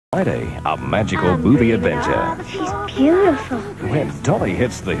Friday, a magical movie adventure. She's beautiful. When Dolly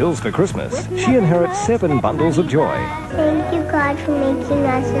hits the hills for Christmas, she inherits 7 bundles of joy. Thank you, God, for making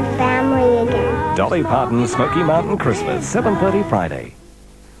us a family again. Dolly Parton's Smoky Mountain Christmas, 7:30 Friday.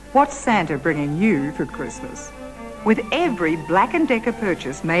 What's Santa bringing you for Christmas? With every Black & Decker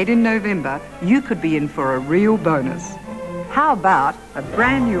purchase made in November, you could be in for a real bonus. How about a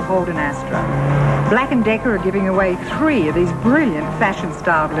brand new Holden Astra? Black & Decker are giving away 3 of these brilliant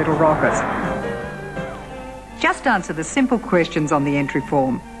fashion-styled little rockets. Just answer the simple questions on the entry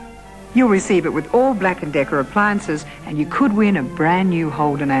form. You'll receive it with all Black & Decker appliances, and you could win a brand new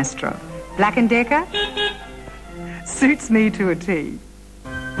Holden Astra. Black & Decker? Suits me to a T.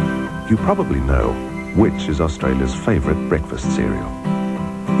 You probably know which is Australia's favourite breakfast cereal.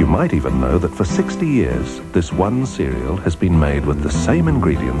 You might even know that for 60 years, this one cereal has been made with the same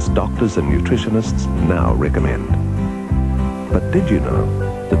ingredients doctors and nutritionists now recommend. But did you know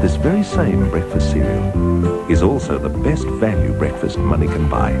that this very same breakfast cereal is also the best value breakfast money can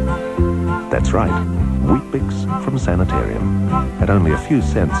buy? That's right, Weet-Bix from Sanitarium. At only a few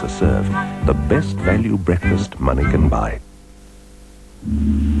cents a serve, the best value breakfast money can buy.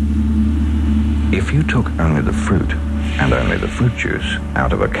 If you took only the fruit and only the fruit juice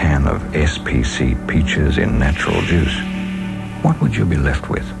out of a can of SPC peaches in natural juice, what would you be left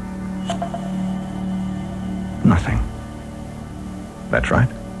with? Nothing. That's right.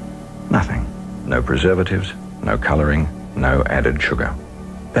 Nothing. No preservatives, no coloring, no added sugar.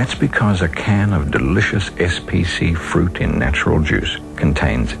 That's because a can of delicious SPC fruit in natural juice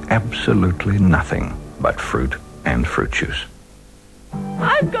contains absolutely nothing but fruit and fruit juice.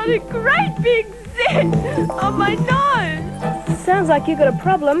 I've got a great big zit on my nose. Sounds like you've got a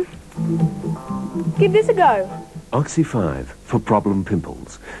problem. Give this a go. Oxy 5 for problem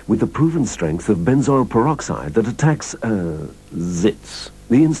pimples, with the proven strength of benzoyl peroxide that attacks, zits,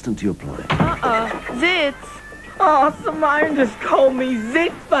 the instant you apply. Zits. Oh, Simone just called me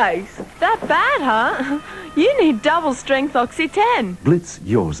zit face. That bad, huh? You need double strength Oxy 10. Blitz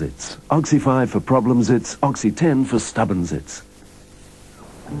your zits. Oxy 5 for problem zits, Oxy 10 for stubborn zits.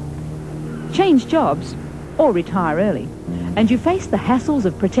 Change jobs or retire early, and you face the hassles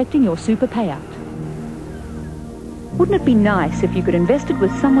of protecting your super payout. Wouldn't it be nice if you could invest it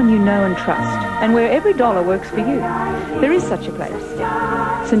with someone you know and trust, and where every dollar works for you? There is such a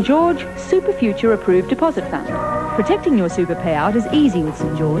place. St. George Super Future Approved Deposit Fund. Protecting your super payout is easy with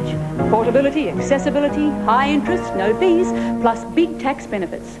St. George. Portability, accessibility, high interest, no fees, plus big tax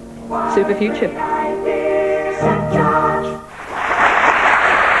benefits. Super Future. St. George.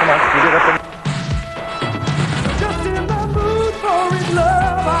 Come on, you get up and... Just in the mood for it,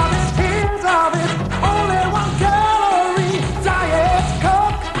 love of it, tears of it. Only 1 calorie, Diet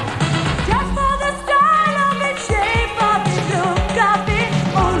Coke. Just for the style of it, shape of it, look of it.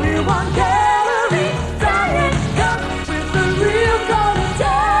 Only 1 calorie, Diet Coke with the real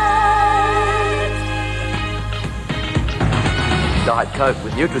content. Diet Coke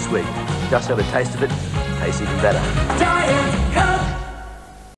with NutraSweet. Just have a taste of it, tastes even better. Diet Coke.